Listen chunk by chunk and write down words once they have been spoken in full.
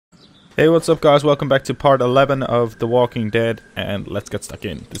Hey, what's up guys? Welcome back to part 11 of The Walking Dead, and let's get stuck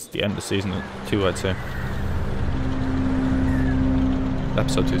in. This is the end of season 2, I'd say.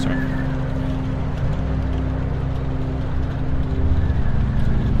 Episode 2, sorry.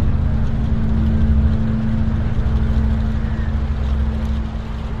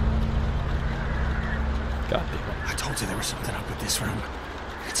 God damn it. I told you there was something up with this room.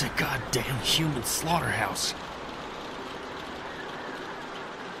 It's a goddamn human slaughterhouse.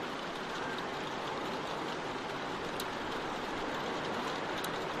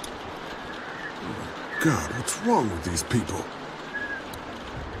 God, what's wrong with these people?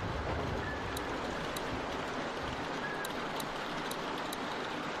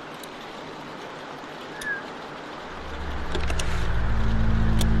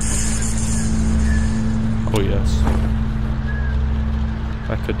 Oh yes.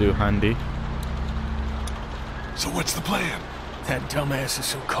 That could do handy. So what's the plan? That dumbass is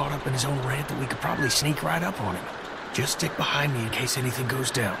so caught up in his own rant that we could probably sneak right up on him. Just stick behind me in case anything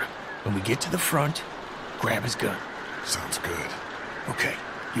goes down. When we get to the front, grab his gun. Sounds good. Okay,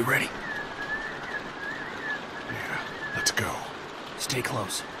 you ready? Yeah, let's go. Stay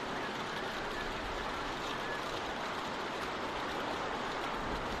close.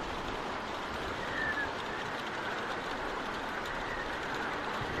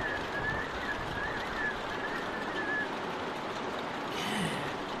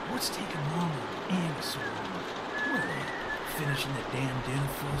 What's taking longer and so long? Well, finishing that damn dinner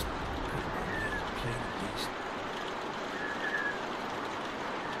first. Could have been able to play the beast.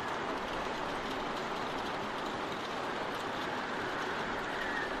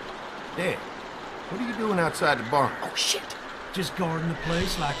 Dad, what are you doing outside the barn? Oh shit! Just guarding the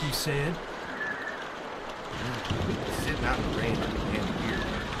place like you said. We've been sitting out in the rain for the end of year.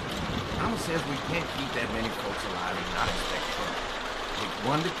 Mama says we can't keep that many folks alive and not expect trouble. Take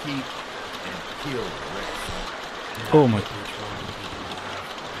one to keep and kill the rest. Oh my.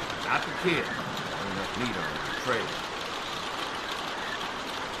 Not the kid. Not enough meat on the trail.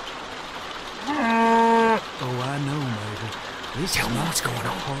 Oh, I know, Mabel. This Tell is me my what's going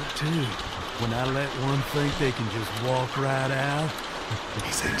on. part too. When I let one think they can just walk right out,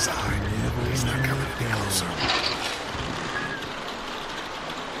 He's inside. never He's not let coming any go. closer.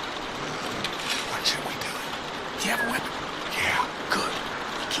 What should we do? Do you have a weapon? Yeah. Good.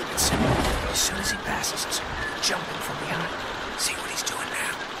 Keep it simple. As soon as he passes us, jump him from behind. See what he's doing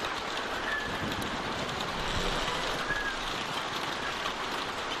now.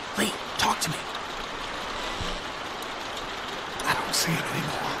 Lee, talk to me. I don't see him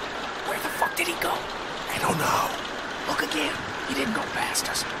anymore. Where the fuck did he go? I don't know. Look again. He didn't go past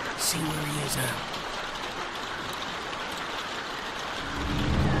us. See where he is now.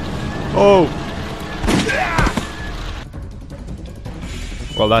 Oh!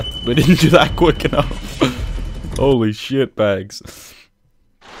 Well, that we didn't do that quick enough. Holy shit bags.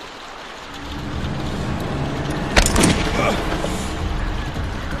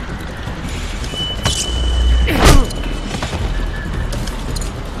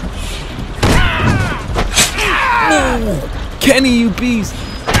 Kenny, you beast!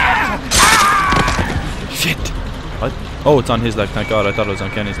 Shit! What? Oh, it's on his leg, thank God. I thought it was on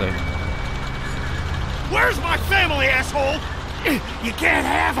Kenny's leg. Where's my family, asshole? You can't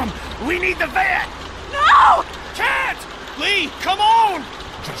have them. We need the vet. No! Can't! Lee, come on!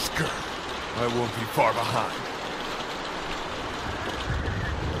 Just go. I won't be far behind.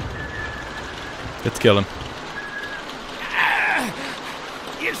 Let's kill him.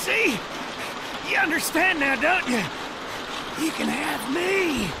 You see? You understand now, don't you? You can have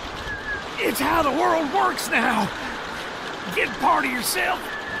me. It's how the world works now. Get part of yourself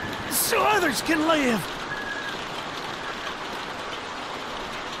so others can live.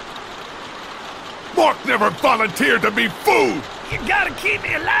 Mark never volunteered to be food! You gotta keep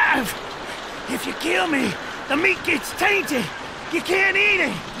me alive. If you kill me, the meat gets tainted. You can't eat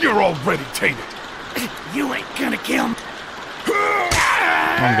it. You're already tainted. You ain't gonna kill me.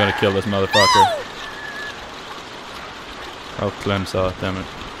 I'm gonna kill this motherfucker. Oh, Clem saw it, damn it.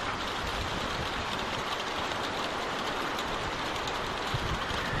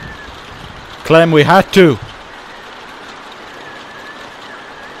 Clem, we had to!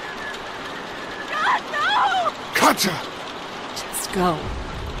 God, no! Katja! Just go.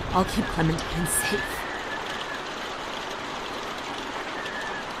 I'll keep Clementine safe.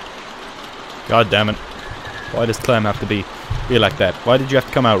 God damn it. Why does Clem have to be like that? Why did you have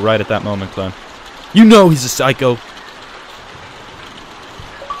to come out right at that moment, Clem? You know he's a psycho!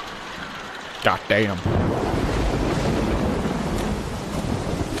 God damn.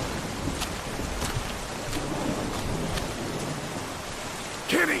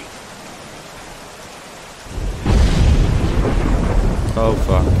 Kenny! Oh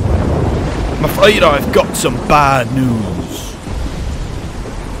fuck. I'm afraid I've got some bad news.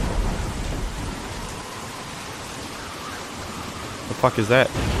 The fuck is that?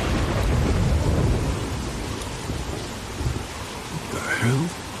 The hell?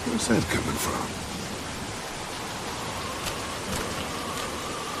 Where's that coming from?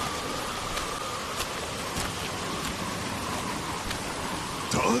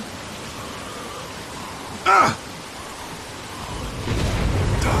 Doug? Ah!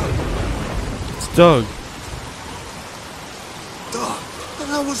 Doug! It's Doug. Doug! What the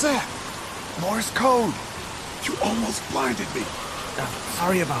hell was that? Morse code. You almost blinded me.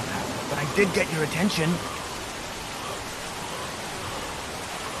 Sorry about that, but I did get your attention.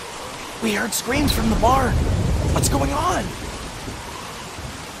 We heard screams from the barn. What's going on?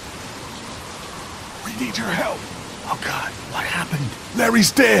 We need your help. Oh God, what happened?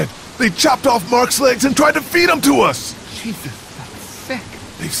 Larry's dead. They chopped off Mark's legs and tried to feed him to us. Jesus, that's sick.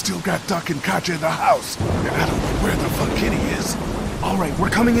 They've still got Duck and Katja in the house, and I don't know where the fuck Kenny is. All right,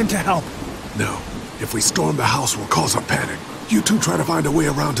 we're coming in to help. No. If we storm the house, we'll cause a panic. You two try to find a way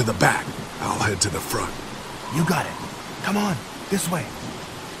around to the back. I'll head to the front. You got it. Come on, this way.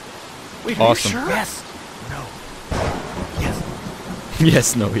 Wait, Awesome. are you sure? Yes. No. Yes.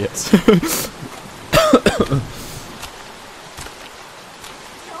 Yes, no, yes.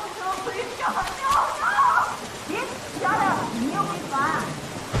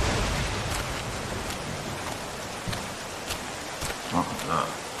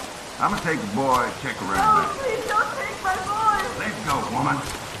 I'm gonna take the boy and check around. Please don't take my boy. Let's go, woman.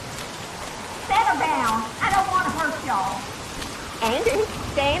 Settle down. I don't want to hurt y'all. Andy?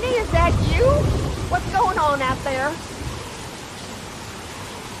 Danny, is that you? What's going on out there?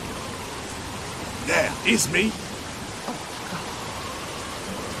 Yeah, it's me.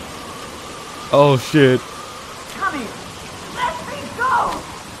 Oh shit. Come here. Let me go.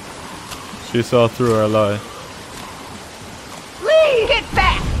 She saw through our lie. Lee, get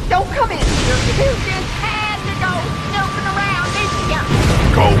back! Don't come in here. You just had to go snooping around, didn't you?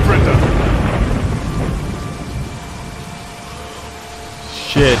 Go, Brenda.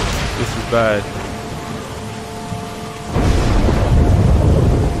 Shit, this is bad.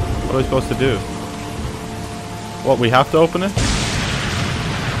 What are we supposed to do? What, we have to open it?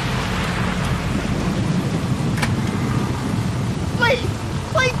 Please,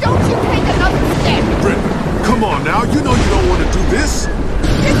 please don't you take another step. Brenda, come on now. You know you don't want to do this.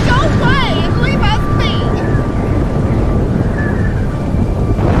 Just go away and leave us be.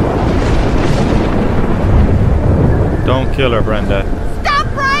 Don't kill her, Brenda. Stop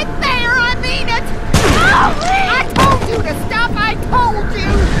right there, I mean it! Oh, I told you to stop, I told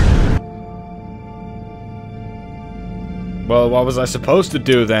you! Well, what was I supposed to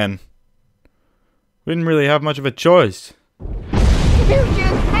do then? We didn't really have much of a choice. You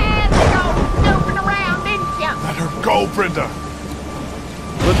just had to go snooping around, didn't you? Let her go, Brenda.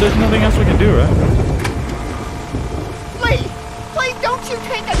 But there's nothing else we can do, right? Please, please don't you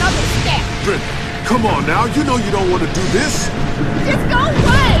take another step. Brenda, come on now. You know you don't want to do this. Just go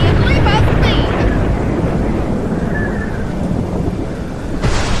away and leave us be.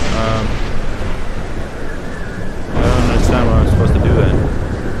 I don't understand what I'm supposed to do then.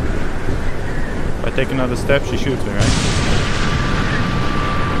 If I take another step, she shoots me, right?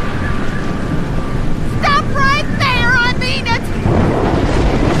 Stop right there, I mean it!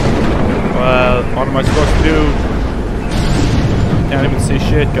 Well, what am I supposed to do? Can't even see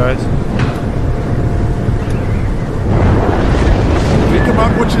shit, guys. Think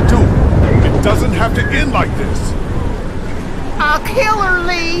about what you do. It doesn't have to end like this. I'll kill her,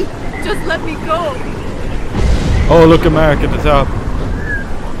 Lee! Just let me go. Oh, look at Mark at the top.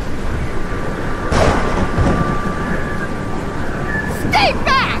 Stay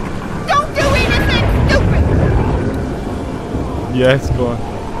back! Don't do anything stupid! Yes, go on.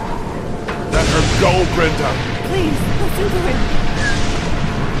 Let her go, Brenda. Please, listen to him.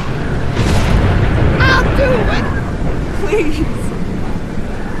 I'll do it! Please.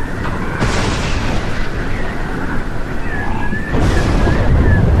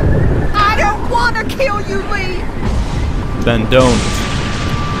 I don't want to kill you, Lee! Then don't.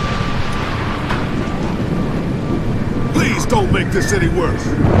 Please don't make this any worse.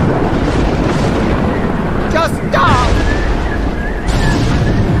 Just stop!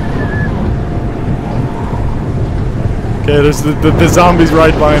 Okay, there's the zombies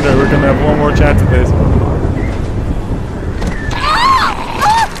right behind her. We're gonna have one more chance at this.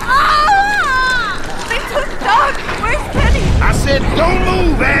 They took Doug. Where's Kenny? I said don't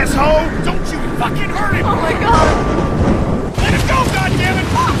move, asshole! Don't you fucking hurt him! Oh my God. Let him go, goddammit!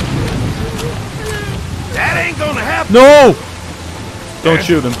 That ain't gonna happen! No! Don't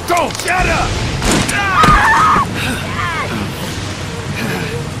shoot him. Don't shut up!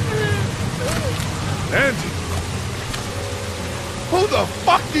 Angie! Who the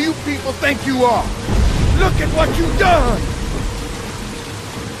fuck do you people think you are? Look at what you've done!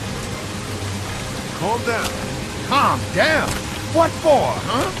 Calm down. Calm down? What for,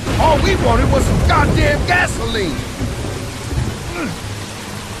 huh? All we wanted was some goddamn gasoline!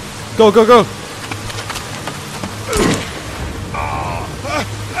 Go, go, go!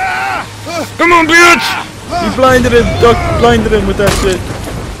 Come on, bitch! You blinded him! Duck blinded him with that shit.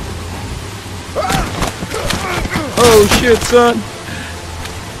 Oh shit, son!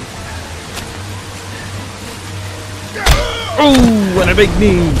 Oh, and a big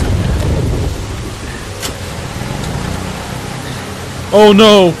knee! Oh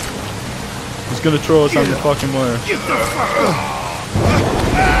no! He's gonna throw us on the fucking wire. Get the fuck up!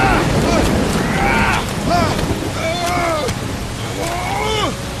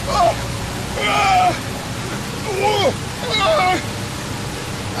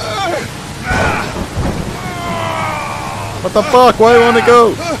 What the fuck? Why do you wanna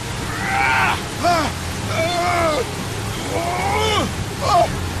go?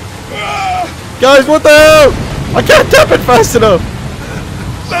 Guys, what the hell? I can't tap it fast enough!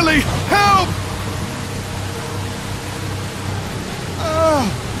 Lily, help!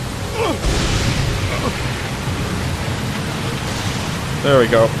 There we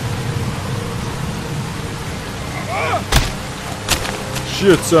go.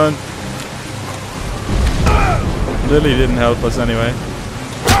 Shit, son. Lily didn't help us anyway.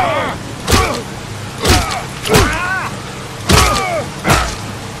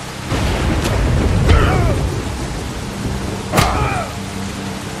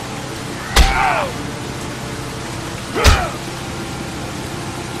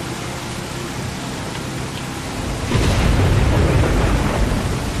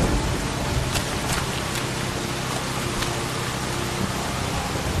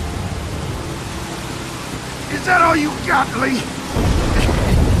 Is that all you got, Lee?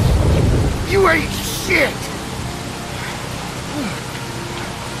 You ain't shit!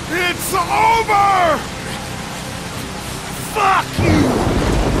 It's over! Fuck you!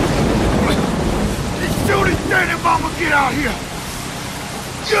 As soon as Daddy and Mama get out here,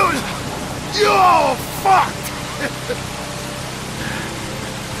 you're all fucked!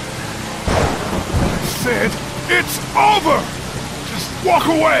 I said, it's over! Just walk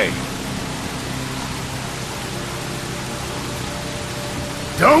away!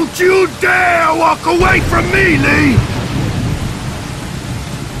 Don't you dare walk away from me, Lee!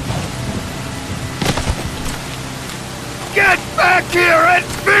 Get back here and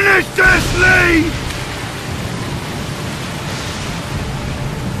finish this, Lee!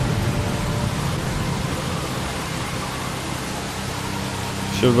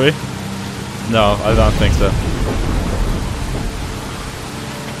 Should we? No, I don't think so.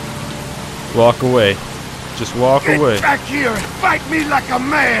 Walk away. Just walk away. Get back here and fight me like a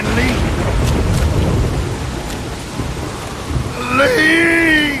man, Lee!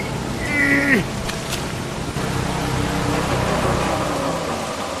 Lee!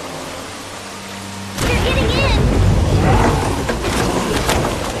 They're getting in!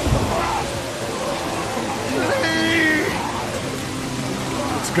 Lee!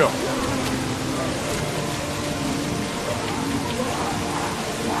 Let's go.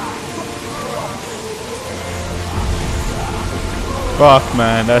 Fuck,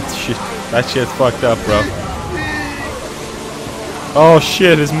 man, that shit's fucked up, bro. Oh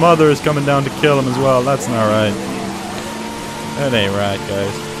shit, his mother is coming down to kill him as well. That's not right. That ain't right,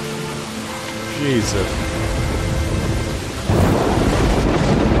 guys. Jesus.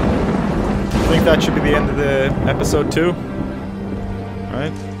 I think that should be the end of the episode 2.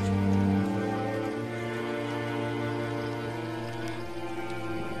 Right?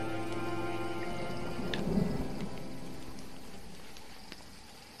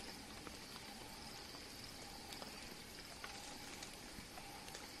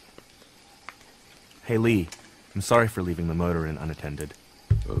 Hey Lee, I'm sorry for leaving the motor inn unattended.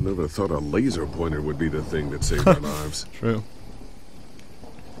 I never thought a laser pointer would be the thing that saved our lives. True.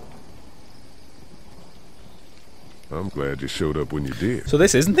 I'm glad you showed up when you did. So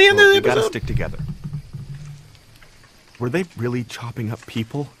this isn't the end Look, of we the gotta episode? stick together. Were they really chopping up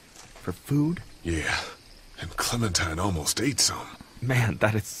people for food? Yeah, and Clementine almost ate some. Man,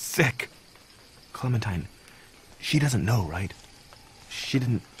 that is sick. Clementine, she doesn't know, right? She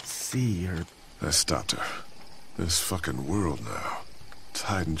didn't see or... I stopped her. This fucking world now. It's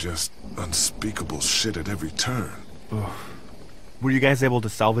hiding just unspeakable shit at every turn. Were you guys able to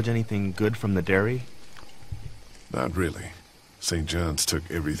salvage anything good from the dairy? Not really. St. John's took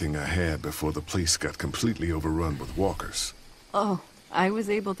everything I had before the place got completely overrun with walkers. Oh, I was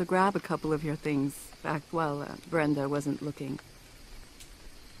able to grab a couple of your things back while Brenda wasn't looking.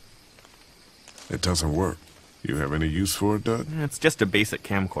 It doesn't work. You have any use for it, Doug? It's just a basic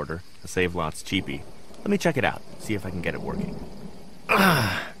camcorder. A Save-Lots cheapie. Let me check it out, see if I can get it working.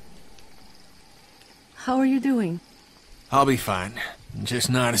 How are you doing? I'll be fine.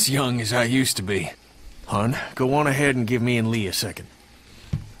 Just not as young as I used to be. Hon, go on ahead and give me and Lee a second.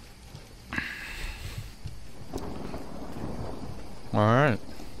 Alright.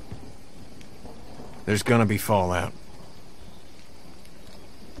 There's gonna be fallout.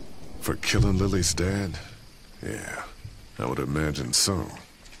 For killing Lily's dad? Yeah, I would imagine so.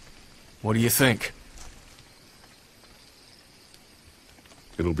 What do you think?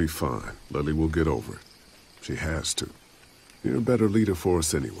 It'll be fine. Lily will get over it. She has to. You're a better leader for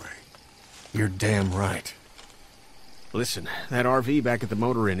us anyway. You're damn right. Listen, that RV back at the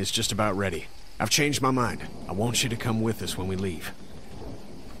motor inn is just about ready. I've changed my mind. I want you to come with us when we leave.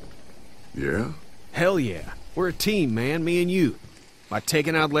 Yeah? Hell yeah. We're a team, man, me and you. By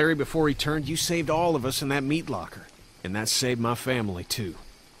taking out Larry before he turned, you saved all of us in that meat locker. And that saved my family, too.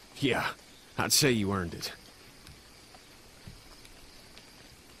 Yeah, I'd say you earned it.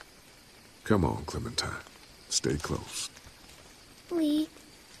 Come on, Clementine. Stay close. Lee,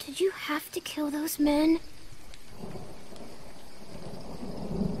 did you have to kill those men?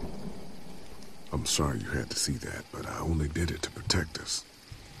 I'm sorry you had to see that, but I only did it to protect us.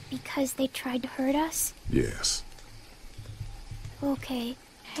 Because they tried to hurt us? Yes. Okay.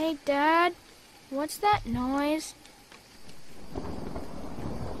 Hey, Dad. What's that noise?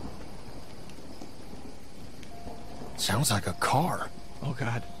 Sounds like a car. Oh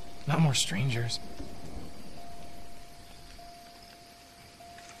god, not more strangers.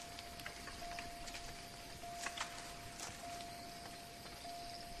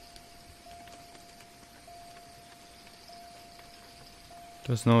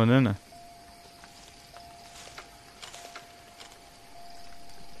 There's no one in it.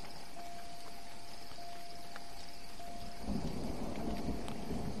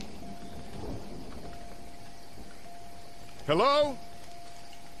 Hello?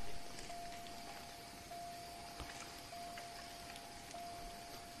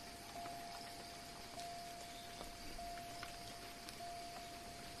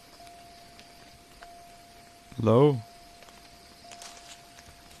 Hello?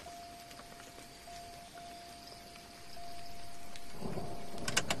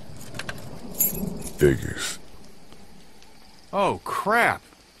 Figures. Oh, crap.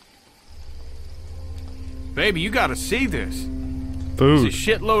 Baby, you gotta see this. Food. There's a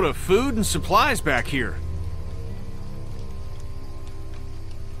shitload of food and supplies back here.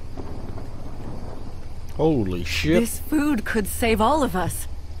 Holy shit. This food could save all of us.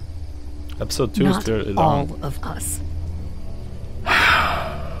 Episode 2 is Not fairly all long. of us.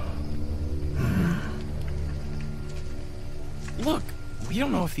 Look, we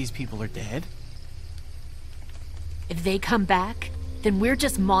don't know if these people are dead. If they come back, then we're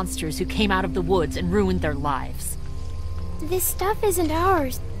just monsters who came out of the woods and ruined their lives. This stuff isn't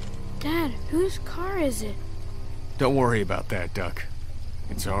ours. Dad, whose car is it? Don't worry about that, Duck.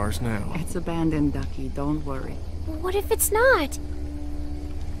 It's ours now. It's abandoned, Ducky. Don't worry. What if it's not?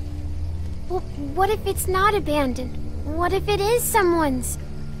 Well, what if it's not abandoned? What if it is someone's?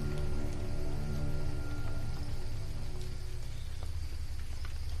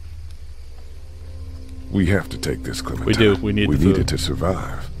 We have to take this, Clementine. We do. We need the food. it to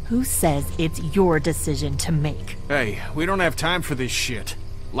survive. Who says it's your decision to make? Hey, we don't have time for this shit.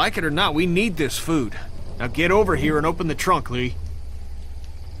 Like it or not, we need this food. Now get over here and open the trunk, Lee.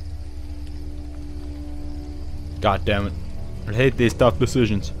 God damn it. I hate these tough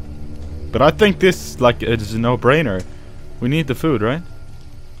decisions. But I think this, like, is a no-brainer. We need the food, right?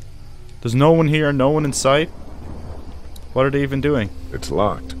 There's no one here, no one in sight. What are they even doing? It's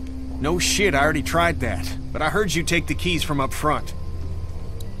locked. No shit, I already tried that. But I heard you take the keys from up front.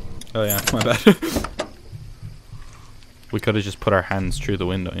 Oh yeah, my bad. We could have just put our hands through the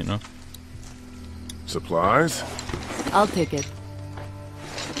window, you know? Supplies? I'll take it.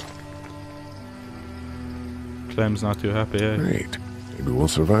 Clem's not too happy, eh? Great. Maybe we'll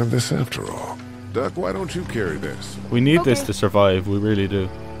survive this after all. Duck, why don't you carry this? We need this to survive, we really do.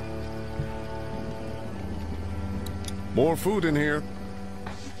 More food in here.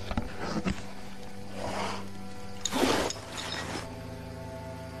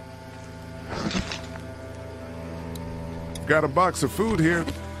 Got a box of food here.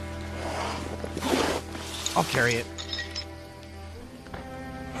 I'll carry it.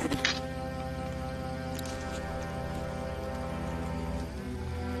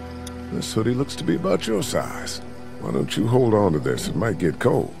 This hoodie looks to be about your size. Why don't you hold on to this? It might get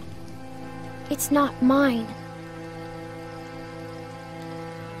cold. It's not mine.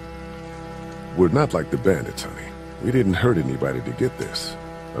 We're not like the bandits, honey. We didn't hurt anybody to get this.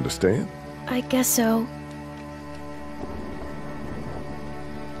 Understand? I guess so.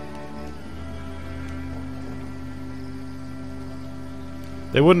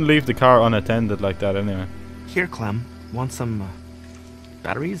 They wouldn't leave the car unattended like that anyway. Here, Clem. Want some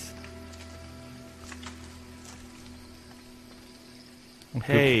batteries?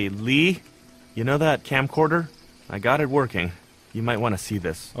 Hey, Lee. You know that camcorder? I got it working. You might want to see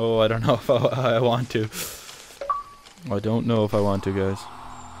this. Oh, I don't know if I want to. I don't know if I want to, guys.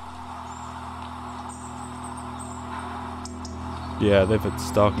 Yeah, they've been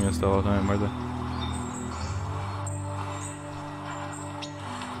stalking us the whole time, were they?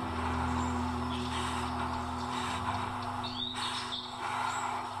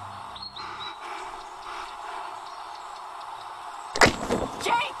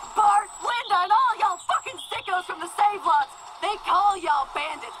 Jake, Bart, Linda, and all y'all fucking sickos from the save lots. They call y'all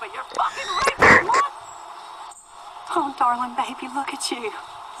bandits, but you're fucking rapists, what? Oh, darling baby, look at you.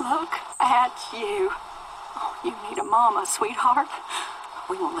 Look at you. Oh, you need a mama, sweetheart.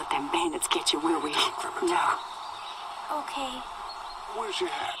 We won't let them bandits get you, will we? No. Okay. Where's your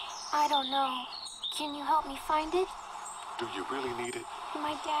hat? I don't know. Can you help me find it? Do you really need it?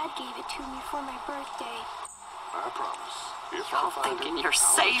 My dad gave it to me for my birthday. I promise. If Y'all thinking you're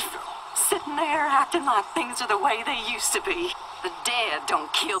safe? Sitting there acting like things are the way they used to be. The dead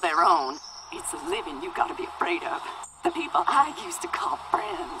don't kill their own. It's the living you gotta be afraid of. The people I used to call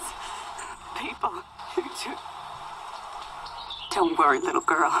friends. People who do... Don't worry, little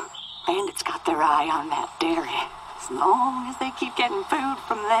girl. Bandits got their eye on that dairy. As long as they keep getting food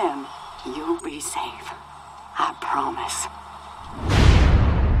from them, you'll be safe. I promise.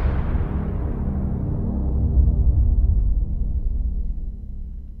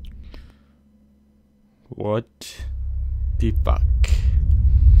 What the fuck?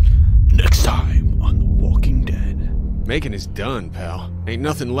 Next time on The Walking Dead. Macon is done, pal. Ain't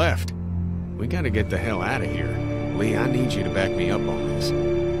nothing left. We gotta get the hell out of here. Lee, I need you to back me up on this.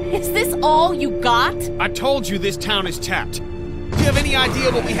 Is this all you got? I told you this town is tapped. Do you have any idea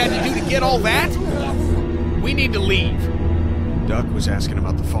what we had to do to get all that? We need to leave. Duck was asking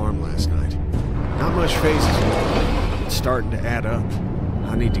about the farm last night. Not much phases, but it's starting to add up.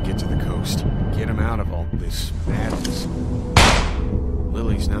 I need to get to the coast. Get him out of all this madness.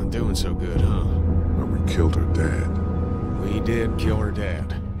 Lily's not doing so good, huh? Well, we killed her dad. We did kill her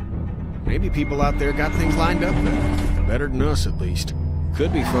dad. Maybe people out there got things lined up better. Better than us, at least.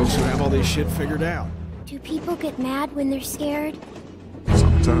 Could be folks who have all this shit figured out. Do people get mad when they're scared?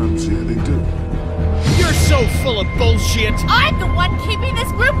 Sometimes, yeah, they do. You're so full of bullshit! I'm the one keeping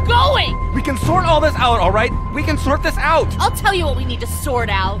this group going! We can sort all this out, alright? We can sort this out! I'll tell you what we need to sort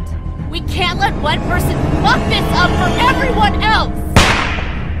out. We can't let one person fuck this up for everyone else!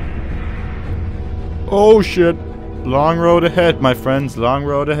 Oh shit. Long road ahead, my friends. Long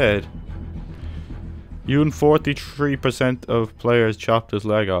road ahead. Yoon 43% of players chopped his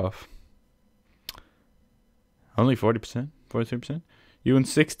leg off. Only 40%? 43%? Yoon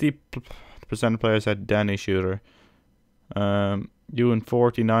 60% of players had Danny shooter. Yoon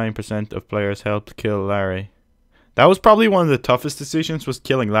 49% of players helped kill Larry. That was probably one of the toughest decisions, was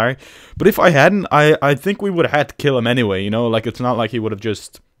killing Larry. But if I hadn't, I think we would have had to kill him anyway, you know? Like, it's not like he would have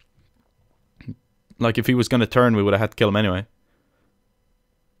just... Like, if he was going to turn, we would have had to kill him anyway.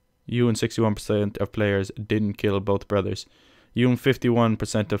 Yoon 61% of players didn't kill both brothers. Yoon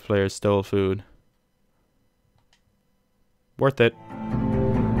 51% of players stole food. Worth it.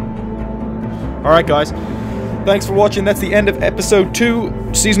 Alright guys, thanks for watching. That's the end of episode 2,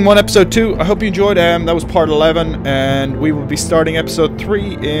 season 1 episode 2. I hope you enjoyed. That was part 11, and we will be starting episode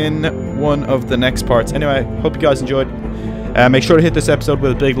 3 in one of the next parts. Anyway, hope you guys enjoyed. Make sure to hit this episode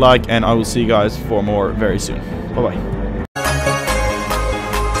with a big like, and I will see you guys for more very soon. Bye bye.